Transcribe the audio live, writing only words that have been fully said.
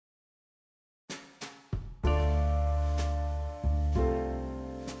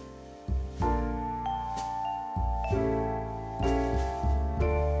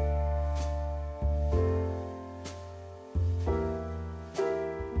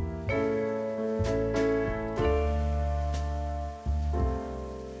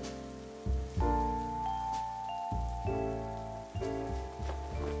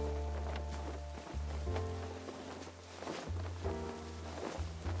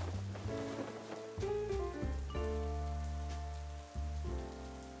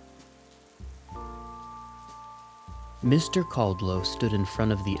Mr. Caldlow stood in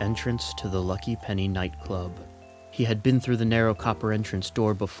front of the entrance to the Lucky Penny nightclub. He had been through the narrow copper entrance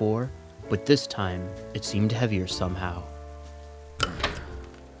door before, but this time it seemed heavier somehow.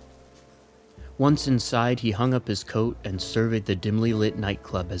 Once inside, he hung up his coat and surveyed the dimly lit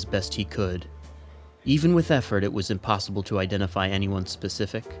nightclub as best he could. Even with effort, it was impossible to identify anyone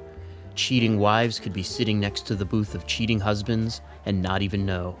specific. Cheating wives could be sitting next to the booth of cheating husbands and not even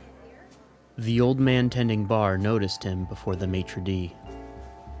know. The old man tending bar noticed him before the maitre d'.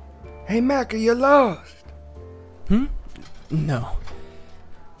 Hey, Mac, are you lost? No.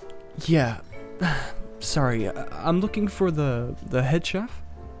 Yeah. Sorry, I'm looking for the head chef.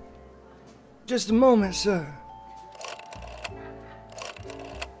 Just a moment, sir.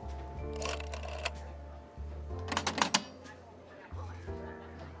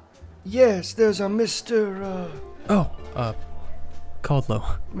 Yes, there's a Mr.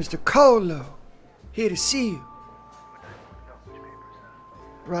 Caldlow. Mr. Caldlow. Here to see you.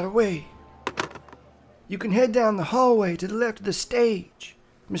 Right away. You can head down the hallway to the left of the stage,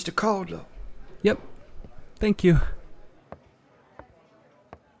 Mr. Caldlow. Yep. Thank you.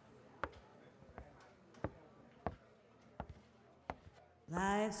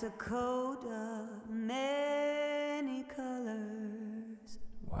 Life's a coat of many colors.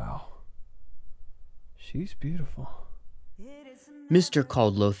 Wow. She's beautiful. Mr.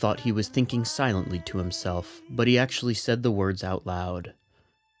 Caldlow thought he was thinking silently to himself, but he actually said the words out loud.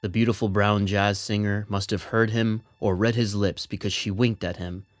 The beautiful brown jazz singer must have heard him or read his lips because she winked at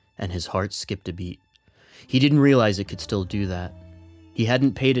him, and his heart skipped a beat. He didn't realize it could still do that. He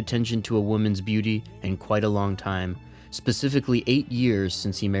hadn't paid attention to a woman's beauty in quite a long time, specifically 8 years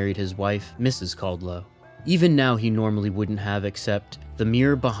since he married his wife, Mrs. Caldlow. Even now he normally wouldn't have, except the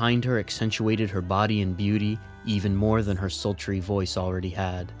mirror behind her accentuated her body and beauty even more than her sultry voice already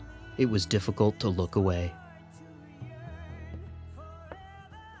had. It was difficult to look away.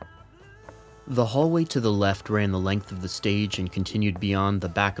 The hallway to the left ran the length of the stage and continued beyond the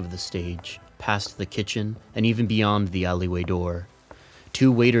back of the stage, past the kitchen, and even beyond the alleyway door.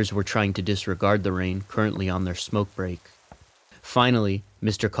 2 waiters were trying to disregard the rain, currently on their smoke break. Finally,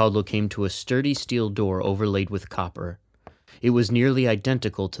 Mr. Caldlow came to a sturdy steel door overlaid with copper. It was nearly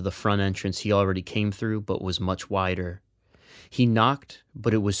identical to the front entrance he already came through, but was much wider. He knocked,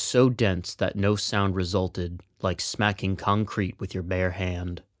 but it was so dense that no sound resulted, like smacking concrete with your bare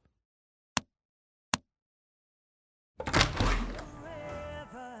hand.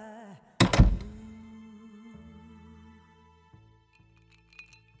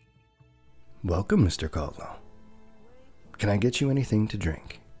 Welcome, Mr. Caldlow. Can I get you anything to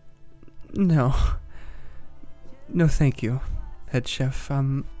drink? No. No, thank you, head chef.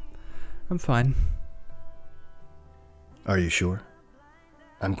 I'm fine. Are you sure?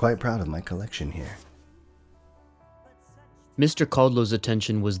 I'm quite proud of my collection here. Mr. Caldlow's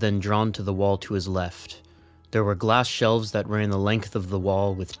attention was then drawn to the wall to his left. There were glass shelves that ran the length of the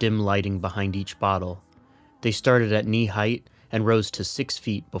wall with dim lighting behind each bottle. They started at knee height and rose to 6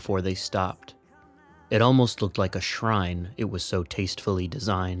 feet before they stopped. It almost looked like a shrine, it was so tastefully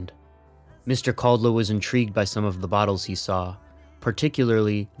designed. Mr. Caldlow was intrigued by some of the bottles he saw,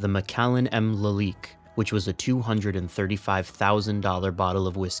 particularly the Macallan M. Lalique, which was a $235,000 bottle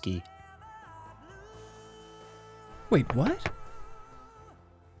of whiskey. Wait, what?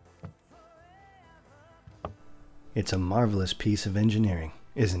 It's a marvelous piece of engineering,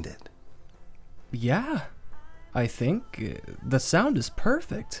 isn't it? Yeah. I think the sound is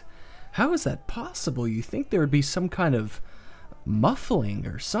perfect. How is that possible? You think there would be some kind of muffling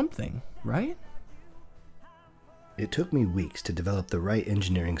or something, right? It took me weeks to develop the right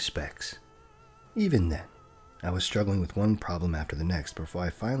engineering specs. Even then, I was struggling with one problem after the next before I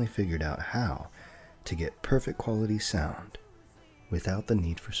finally figured out how to get perfect quality sound without the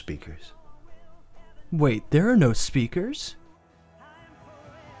need for speakers. Wait, there are no speakers?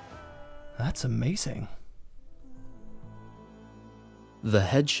 That's amazing. The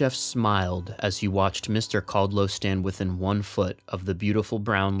head chef smiled as he watched Mr. Caldlow stand within 1 foot of the beautiful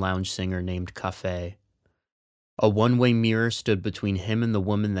brown lounge singer named Café. A one-way mirror stood between him and the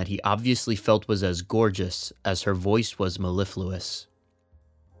woman that he obviously felt was as gorgeous as her voice was mellifluous.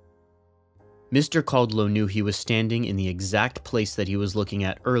 Mr. Caldlow knew he was standing in the exact place that he was looking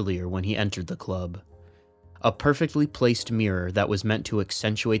at earlier when he entered the club. A perfectly placed mirror that was meant to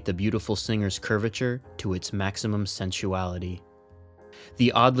accentuate the beautiful singer's curvature to its maximum sensuality.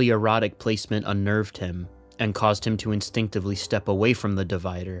 The oddly erotic placement unnerved him and caused him to instinctively step away from the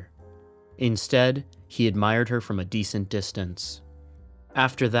divider. Instead, he admired her from a decent distance.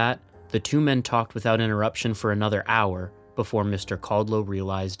 After that, the 2 men talked without interruption for another hour before Mr. Caldlow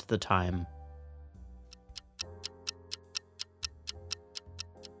realized the time.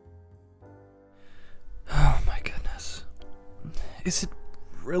 Is it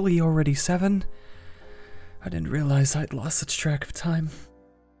really already 7? I didn't realize I'd lost such track of time.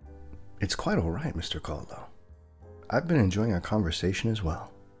 It's quite all right, Mr. Caldwell. I've been enjoying our conversation as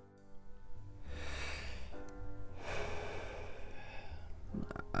well.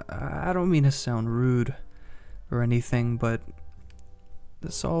 I don't mean to sound rude or anything, but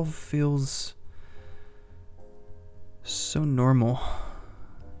this all feels so normal,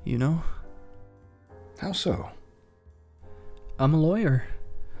 you know? How so? I'm a lawyer.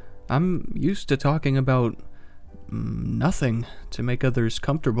 I'm used to talking about nothing to make others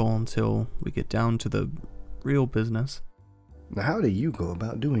comfortable until we get down to the real business. Now, how do you go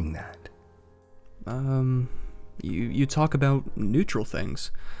about doing that? You talk about neutral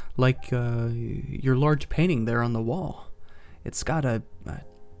things, like your large painting there on the wall. It's got a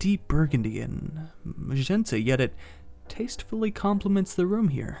deep burgundy and magenta, yet it tastefully complements the room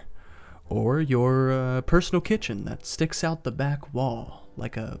here. Or your personal kitchen that sticks out the back wall,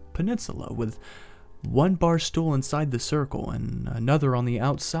 like a peninsula with one bar stool inside the circle and another on the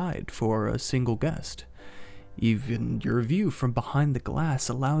outside for a single guest. Even your view from behind the glass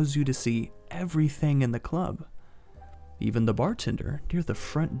allows you to see everything in the club. Even the bartender near the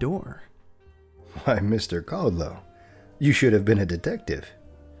front door. Why, Mr. Caldwell, you should have been a detective.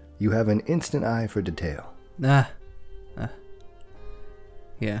 You have an instant eye for detail. Yeah.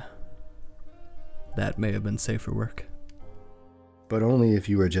 That may have been safer work. But only if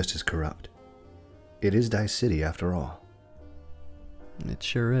you were just as corrupt. It is Dice City, after all. It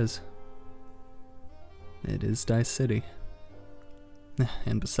sure is. It is Dice City.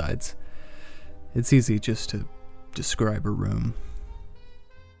 And besides, it's easy just to describe a room.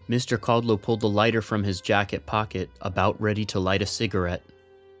 Mr. Caldwell pulled the lighter from his jacket pocket, about ready to light a cigarette.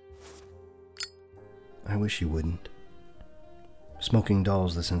 I wish you wouldn't. Smoking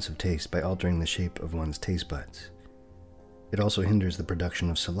dulls the sense of taste by altering the shape of one's taste buds. It also hinders the production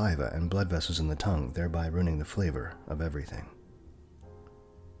of saliva and blood vessels in the tongue, thereby ruining the flavor of everything.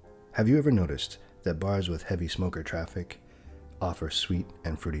 Have you ever noticed that bars with heavy smoker traffic offer sweet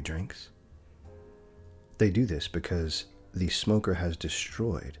and fruity drinks? They do this because the smoker has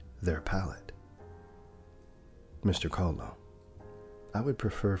destroyed their palate. Mr. Caldwell, I would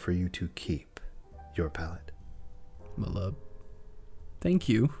prefer for you to keep your palate. Well, thank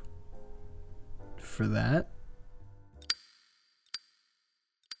you for that.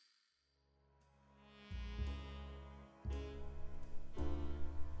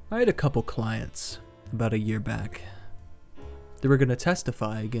 I had a couple clients about a year back. They were going to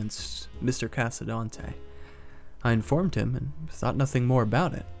testify against Mr. Casadante. I informed him and thought nothing more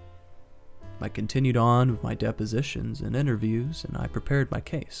about it. I continued on with my depositions and interviews, and I prepared my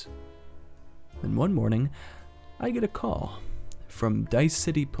case. Then one morning, I get a call from Dice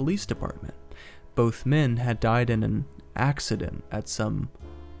City Police Department. Both men had died in an accident at some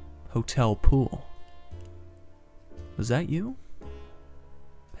hotel pool. Was that you,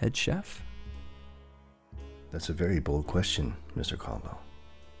 head chef? That's a very bold question, Mr. Caldwell.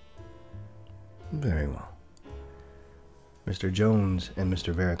 Very well. Mr. Jones and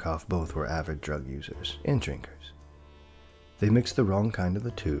Mr. Verikoff both were avid drug users and drinkers. They mixed the wrong kind of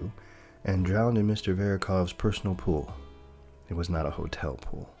the two and drowned in Mr. Verikoff's personal pool. It was not a hotel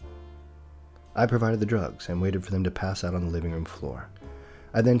pool. I provided the drugs and waited for them to pass out on the living room floor.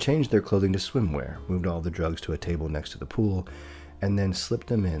 I then changed their clothing to swimwear, moved all the drugs to a table next to the pool, and then slipped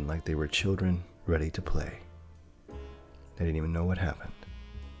them in like they were children ready to play. They didn't even know what happened.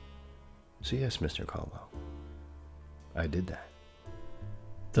 So yes, Mr. Caldwell, I did that.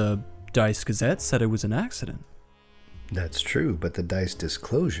 The Dice Gazette said it was an accident. That's true, but the Dice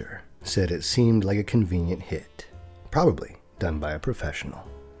disclosure said it seemed like a convenient hit, probably done by a professional.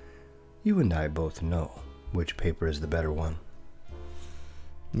 You and I both know which paper is the better one.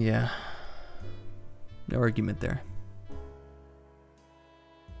 Yeah. No argument there.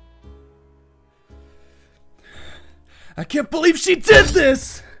 I can't believe she did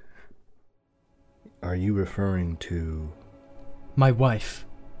this! Are you referring to... My wife.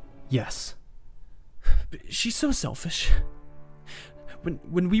 Yes. She's so selfish.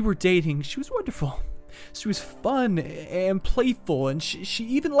 When we were dating, she was wonderful. She was fun and playful, and she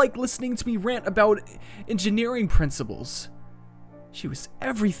even liked listening to me rant about engineering principles. She was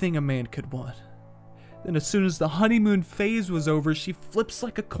everything a man could want. Then as soon as the honeymoon phase was over, she flips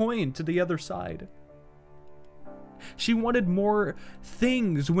like a coin to the other side. She wanted more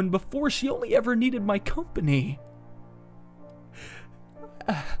things when before she only ever needed my company.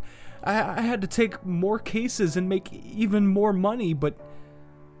 I had to take more cases and make even more money, but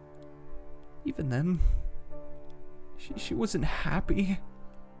even then, she wasn't happy.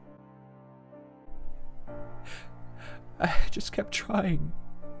 I just kept trying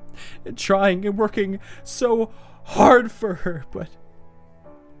and working so hard for her, but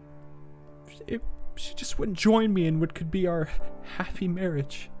she just wouldn't join me in what could be our happy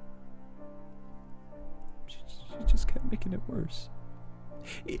marriage. She just kept making it worse.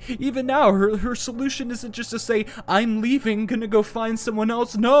 Even now, her solution isn't just to say, I'm leaving, gonna go find someone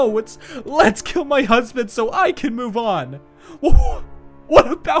else. No, it's, let's kill my husband so I can move on.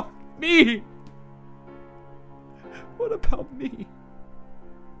 What about me? What about me?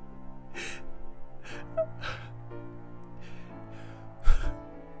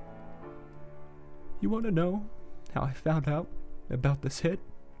 You want to know how I found out about this hit?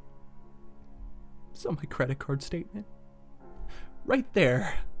 It's on my credit card statement. Right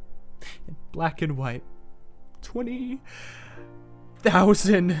there. In black and white.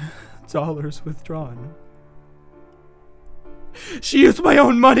 $20,000 withdrawn. She used my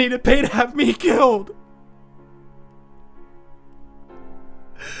own money to pay to have me killed.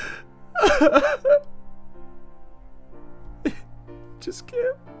 Just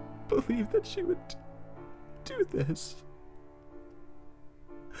can't believe that she would do this.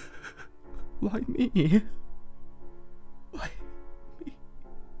 Why me? Why me?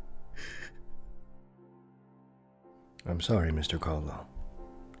 I'm sorry, Mr. Caldwell.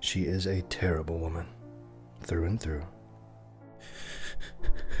 She is a terrible woman, through and through.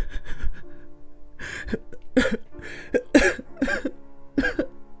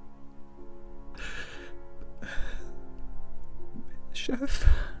 Chef,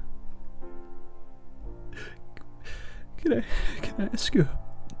 can I ask you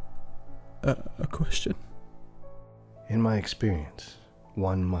a question? In my experience,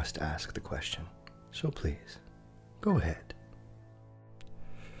 one must ask the question. So please, go ahead.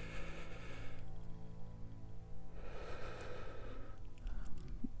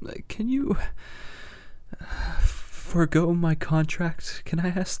 Can you forgo my contract? Can I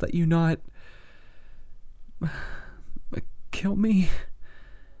ask that you not kill me?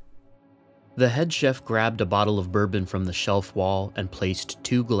 The head chef grabbed a bottle of bourbon from the shelf wall and placed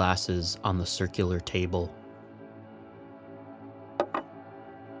 2 glasses on the circular table.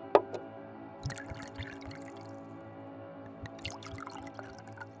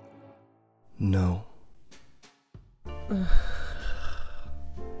 No.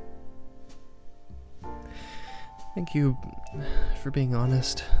 Thank you for being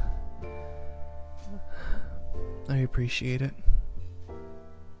honest. I appreciate it.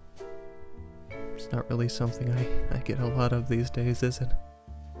 It's not really something I get a lot of these days, is it?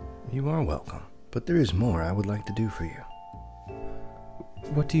 You are welcome, but there is more I would like to do for you.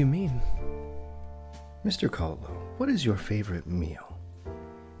 What do you mean? Mr. Caldwell, what is your favorite meal?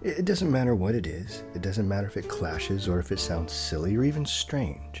 It doesn't matter what it is. It doesn't matter if it clashes or if it sounds silly or even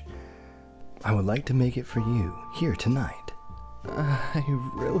strange. I would like to make it for you, here tonight. I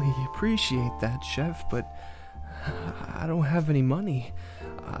really appreciate that, Chef, but I don't have any money.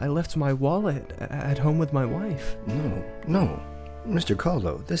 I left my wallet at home with my wife. No. Mr.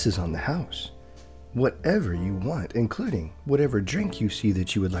 Caldwell, this is on the house. Whatever you want, including whatever drink you see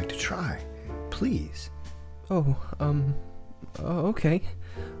that you would like to try. Please. Okay.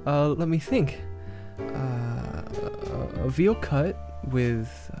 Let me think. A veal cut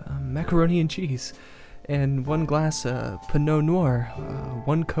with macaroni and cheese, and 1 glass Pinot Noir,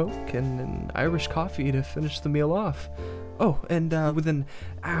 1 Coke, and an Irish coffee to finish the meal off. Oh, and with an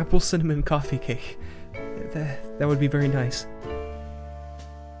apple cinnamon coffee cake. That would be very nice.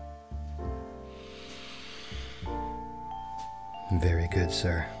 Very good,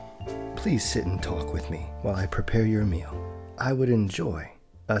 sir. Please sit and talk with me while I prepare your meal. I would enjoy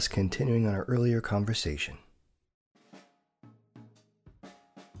us continuing on our earlier conversation.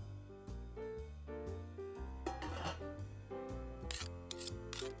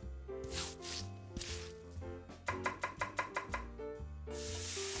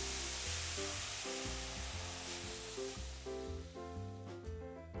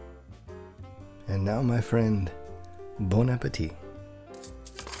 And now, my friend, bon appetit.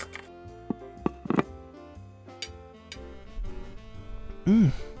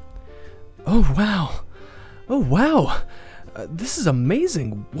 Oh, wow. This is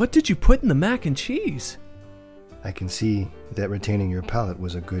amazing. What did you put in the mac and cheese? I can see that retaining your palate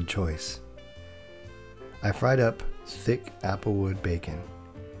was a good choice. I fried up thick applewood bacon.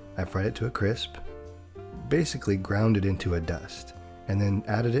 I fried it to a crisp, basically ground it into a dust, and then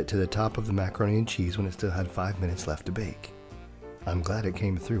added it to the top of the macaroni and cheese when it still had 5 minutes left to bake. I'm glad it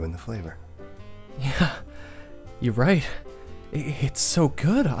came through in the flavor. Yeah, you're right. It's so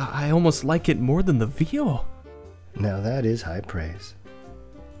good. I almost like it more than the veal. Now that is high praise.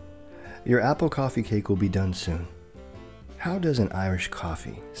 Your apple coffee cake will be done soon. How does an Irish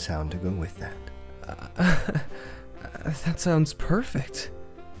coffee sound to go with that? That sounds perfect.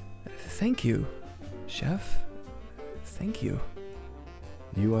 Thank you, Chef. Thank you.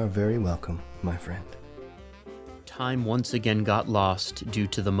 You are very welcome, my friend. Time once again got lost due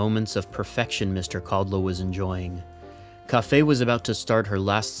to the moments of perfection Mr. Caldlow was enjoying. Cafe was about to start her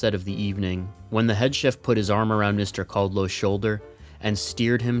last set of the evening when the head chef put his arm around Mr. Caldlow's shoulder and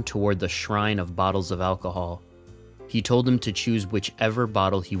steered him toward the shrine of bottles of alcohol. He told him to choose whichever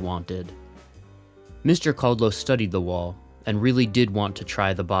bottle he wanted. Mr. Caldlow studied the wall and really did want to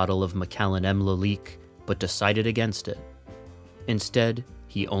try the bottle of Macallan M. Lalique, but decided against it. Instead,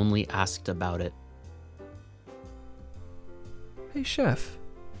 he only asked about it. Hey, Chef.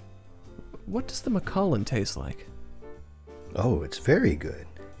 What does the Macallan taste like? Oh, it's very good.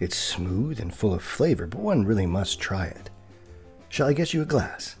 It's smooth and full of flavor, but one really must try it. Shall I get you a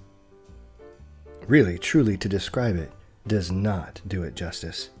glass? Really, truly, to describe it does not do it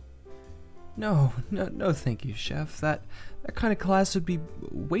justice. No, thank you, Chef. That kind of class would be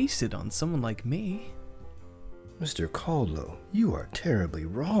wasted on someone like me. Mr. Caldlow, you are terribly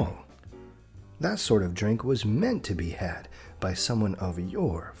wrong. That sort of drink was meant to be had by someone of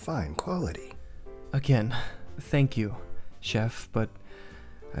your fine quality. Again, thank you, Chef, but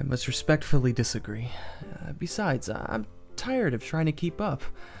I must respectfully disagree. Besides, I'm tired of trying to keep up.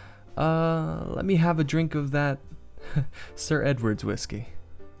 Let me have a drink of that Sir Edward's whiskey.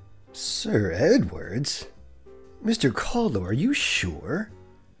 Sir Edward's? Mr. Caldlow, are you sure?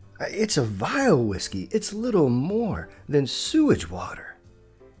 It's a vile whiskey. It's little more than sewage water.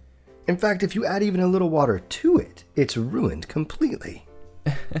 In fact, if you add even a little water to it, it's ruined completely.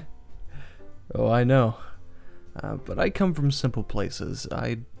 Oh, I know. But I come from simple places.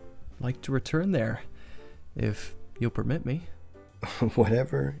 I'd like to return there, if you'll permit me.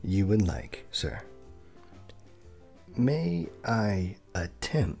 Whatever you would like, sir. May I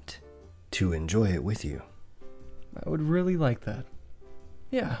attempt to enjoy it with you? I would really like that.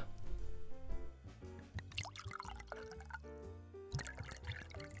 Yeah.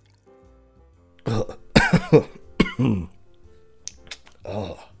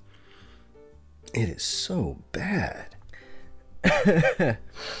 Oh, it is so bad.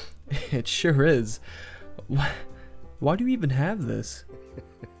 It sure is. Why do you even have this?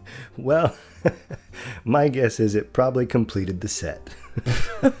 Well, my guess is it probably completed the set.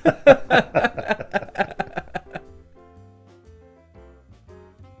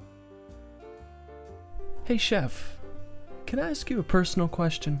 Hey, Chef. Can I ask you a personal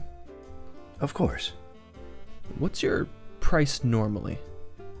question? Of course. What's your price normally?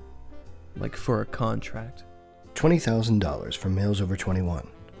 Like for a contract? $20,000 for males over 21.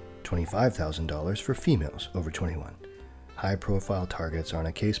 $25,000 for females over 21. High-profile targets are on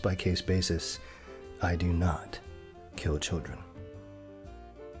a case-by-case basis. I do not kill children.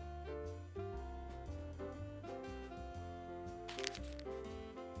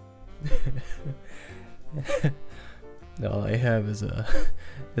 All I have is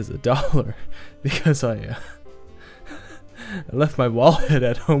a dollar because I left my wallet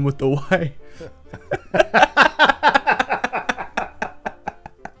at home with the wife.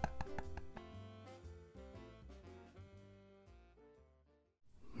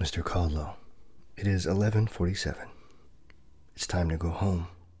 Mr. Caldlow, it is 11:47. It's time to go home.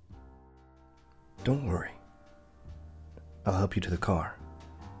 Don't worry. I'll help you to the car.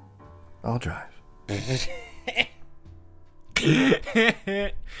 I'll drive.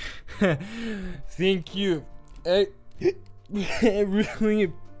 Thank you. I really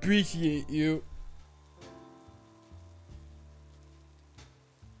appreciate you.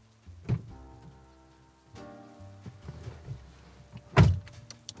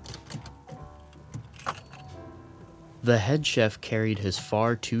 The head chef carried his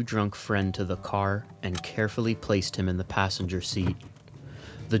far too drunk friend to the car and carefully placed him in the passenger seat.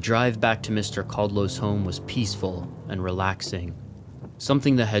 The drive back to Mr. Caldlow's home was peaceful and relaxing,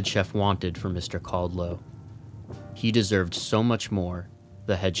 something the head chef wanted for Mr. Caldlow. He deserved so much more,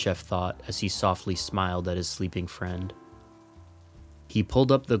 the head chef thought as he softly smiled at his sleeping friend. He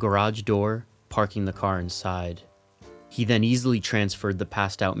pulled up the garage door, parking the car inside. He then easily transferred the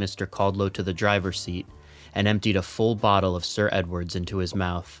passed-out Mr. Caldlow to the driver's seat and emptied a full bottle of Sir Edward's into his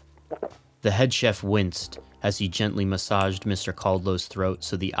mouth. The head chef winced as he gently massaged Mr. Caldlow's throat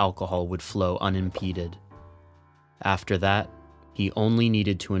so the alcohol would flow unimpeded. After that, he only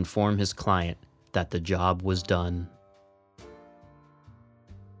needed to inform his client that the job was done.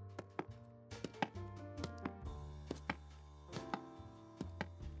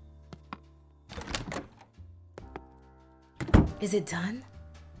 Is it done?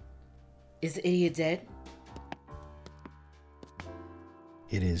 Is the idiot dead?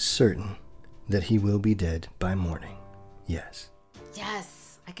 It is certain that he will be dead by morning. Yes.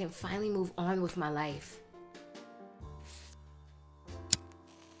 Yes, I can finally move on with my life.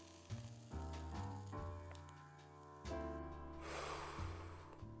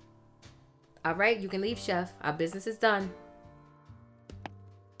 All right, you can leave, Chef. Our business is done.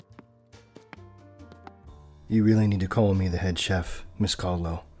 You really need to call me the head chef, Miss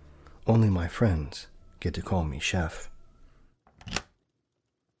Caldwell. Only my friends get to call me chef.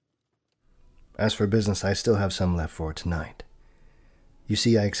 As for business, I still have some left for tonight. You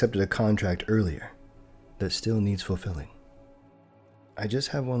see, I accepted a contract earlier that still needs fulfilling. I just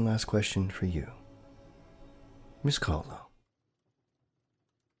have one last question for you. Miss Caldwell,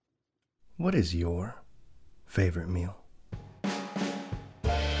 what is your favorite meal?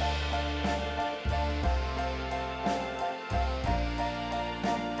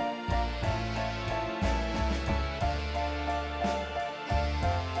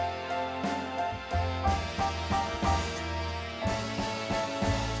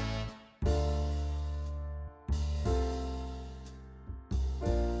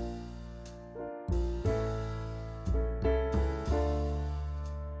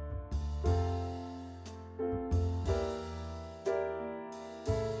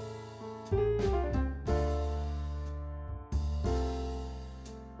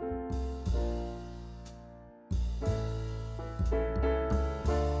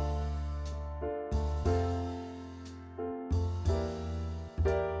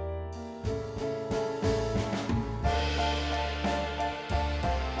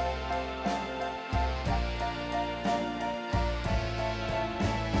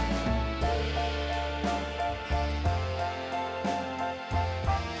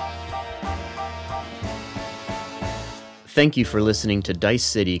 Thank you for listening to Dice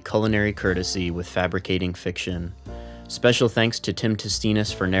City Culinary Courtesy with Fabricating Fiction. Special thanks to Tim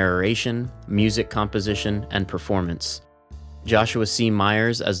Testinas for narration, music composition, and performance. Joshua C.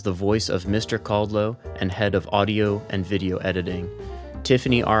 Myers as the voice of Mr. Caldlow and head of audio and video editing.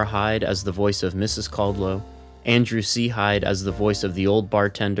 Tiffany R. Hyde as the voice of Mrs. Caldlow. Andrew C. Hyde as the voice of the old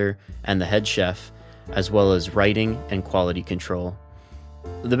bartender and the head chef, as well as writing and quality control.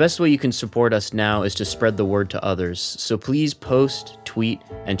 The best way you can support us now is to spread the word to others, so please post, tweet,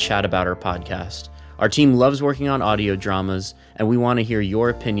 and chat about our podcast. Our team loves working on audio dramas, and we want to hear your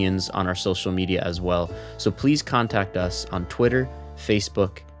opinions on our social media as well, so please contact us on Twitter,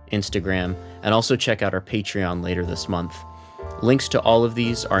 Facebook, Instagram, and also check out our Patreon later this month. Links to all of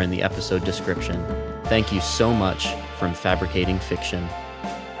these are in the episode description. Thank you so much from Fabricating Fiction.